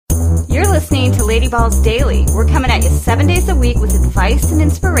You're listening to Lady Balls Daily. We're coming at you 7 days a week with advice and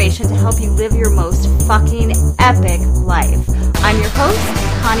inspiration to help you live your most fucking epic life. I'm your host,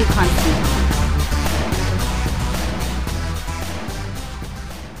 Connie Constantine.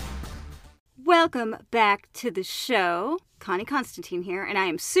 Welcome back to the show. Connie Constantine here, and I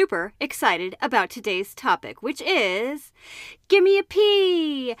am super excited about today's topic, which is give me a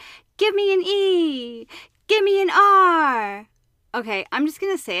P, give me an E, give me an R. Okay, I'm just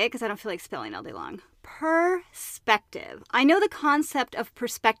going to say it because I don't feel like spelling all day long. Perspective. I know the concept of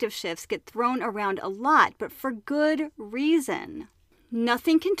perspective shifts get thrown around a lot, but for good reason.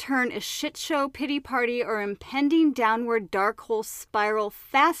 Nothing can turn a shit show, pity party, or impending downward dark hole spiral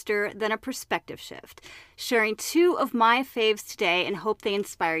faster than a perspective shift. Sharing two of my faves today and hope they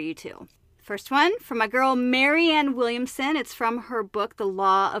inspire you too. First one from my girl Marianne Williamson. It's from her book, The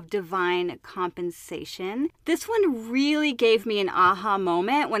Law of Divine Compensation. This one really gave me an aha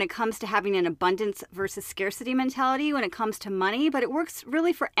moment when it comes to having an abundance versus scarcity mentality when it comes to money, but it works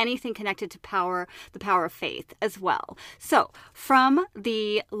really for anything connected to power, the power of faith as well. So, from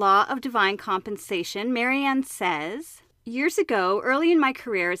The Law of Divine Compensation, Marianne says, years ago, early in my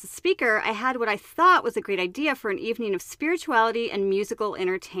career as a speaker, I had what I thought was a great idea for an evening of spirituality and musical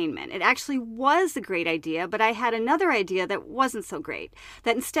entertainment. It actually was a great idea, but I had another idea that wasn't so great.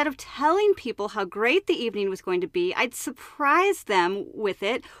 That instead of telling people how great the evening was going to be, I'd surprise them with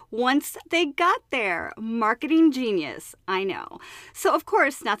it once they got there. Marketing genius, I know. So of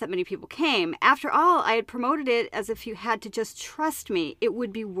course, not that many people came. After all, I had promoted it as if you had to just trust me, it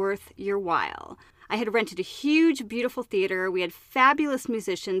would be worth your while. I had rented a huge, beautiful theater. We had fabulous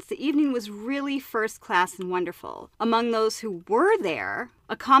musicians. The evening was really first class and wonderful. Among those who were there,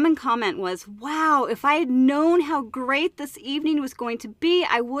 a common comment was, wow, if I had known how great this evening was going to be,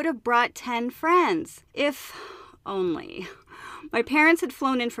 I would have brought 10 friends. If only. My parents had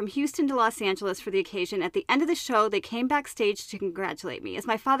flown in from Houston to Los Angeles for the occasion. At the end of the show, they came backstage to congratulate me. As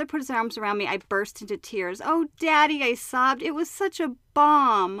my father put his arms around me, I burst into tears. Oh, Daddy, I sobbed. It was such a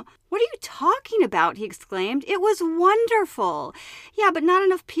bomb. What are you talking about? He exclaimed. It was wonderful. Yeah, but not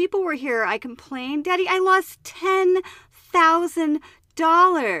enough people were here, I complained. Daddy, I lost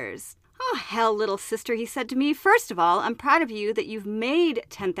 $10,000. Oh, hell, little sister, he said to me. First of all, I'm proud of you that you've made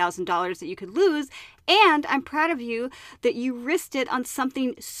 $10,000 that you could lose, and I'm proud of you that you risked it on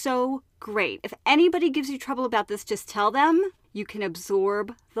something so great. If anybody gives you trouble about this, just tell them you can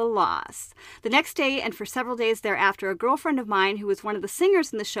absorb the loss. The next day and for several days thereafter, a girlfriend of mine who was one of the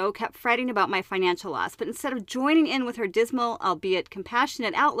singers in the show kept fretting about my financial loss. But instead of joining in with her dismal, albeit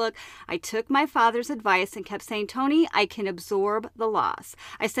compassionate outlook, I took my father's advice and kept saying, Tony, I can absorb the loss.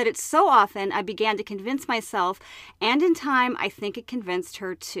 I said it so often, I began to convince myself, and in time, I think it convinced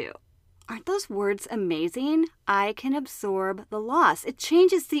her too. Aren't those words amazing? I can absorb the loss. It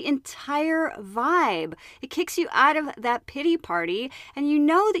changes the entire vibe. It kicks you out of that pity party, and you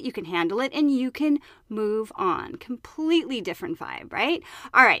know that you can handle it, and you can move on. Completely different vibe, right?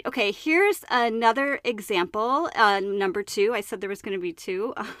 All right, okay, here's another example. Number 2. I said there was going to be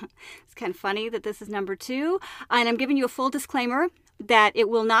 2. It's kind of funny that this is number 2. And I'm giving you a full disclaimer that it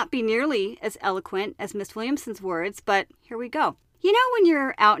will not be nearly as eloquent as Miss Williamson's words, but here we go. You know when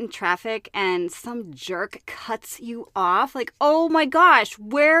you're out in traffic and some jerk cuts you off? Like, oh my gosh,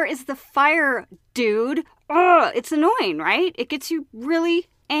 where is the fire, dude? Ugh, it's annoying, right? It gets you really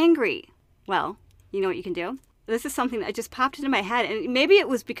angry. Well, you know what you can do? This is something that just popped into my head, and maybe it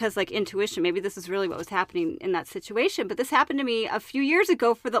was because like intuition, maybe this is really what was happening in that situation, but this happened to me a few years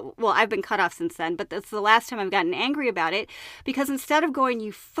ago I've been cut off since then, but that's the last time I've gotten angry about it, because instead of going,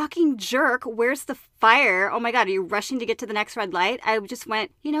 you fucking jerk, where's the fire? Oh my God, are you rushing to get to the next red light? I just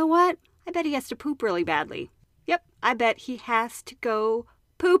went, you know what? I bet he has to poop really badly. Yep, I bet he has to go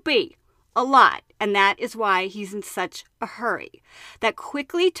poopy. A lot, and that is why he's in such a hurry. That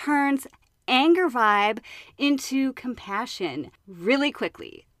quickly turns anger vibe into compassion really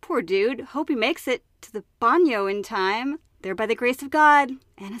quickly. Poor dude. Hope he makes it to the baño in time. There by the grace of God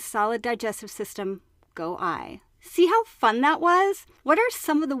and a solid digestive system. Go I. See how fun that was? What are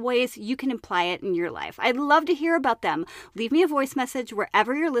some of the ways you can apply it in your life? I'd love to hear about them. Leave me a voice message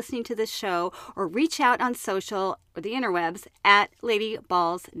wherever you're listening to this show, or reach out on social or the interwebs at Lady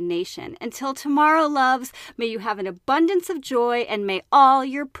Balls Nation. Until tomorrow, loves, may you have an abundance of joy, and may all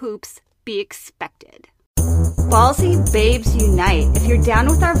your poops be expected. Ballsy Babes Unite. If you're down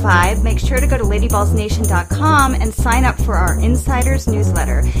with our vibe, make sure to go to ladyballsnation.com and sign up for our Insiders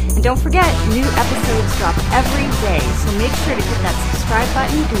newsletter. And don't forget, new episodes drop every day, so make sure to hit that subscribe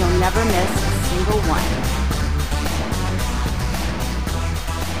button and you'll never miss a single one.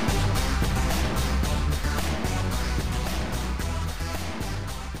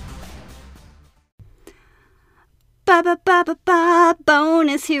 Ba ba ba ba ba,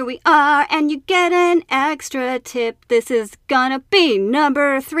 bonus, here we are, and you get an extra tip. This is gonna be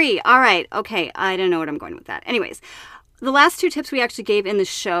number 3. All right, okay, I don't know what I'm going with that. Anyways, the last 2 tips we actually gave in the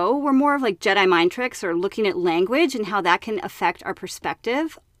show were more of like Jedi mind tricks or looking at language and how that can affect our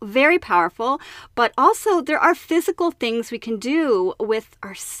perspective. Very powerful, but also there are physical things we can do with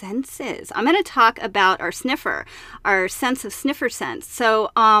our senses. I'm going to talk about our sniffer, our sense of sniffer sense. So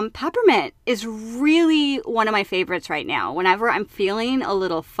peppermint is really one of my favorites right now. Whenever I'm feeling a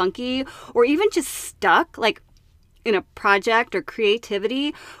little funky or even just stuck, like in a project or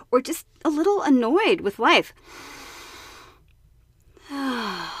creativity, or just a little annoyed with life,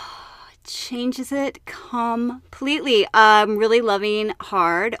 changes it completely. I'm really loving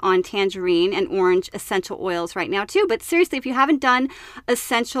hard on tangerine and orange essential oils right now too. But seriously, if you haven't done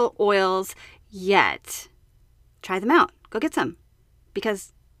essential oils yet, try them out. Go get some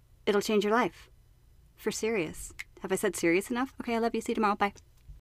because it'll change your life. For serious. Have I said serious enough? Okay, I love you. See you tomorrow. Bye.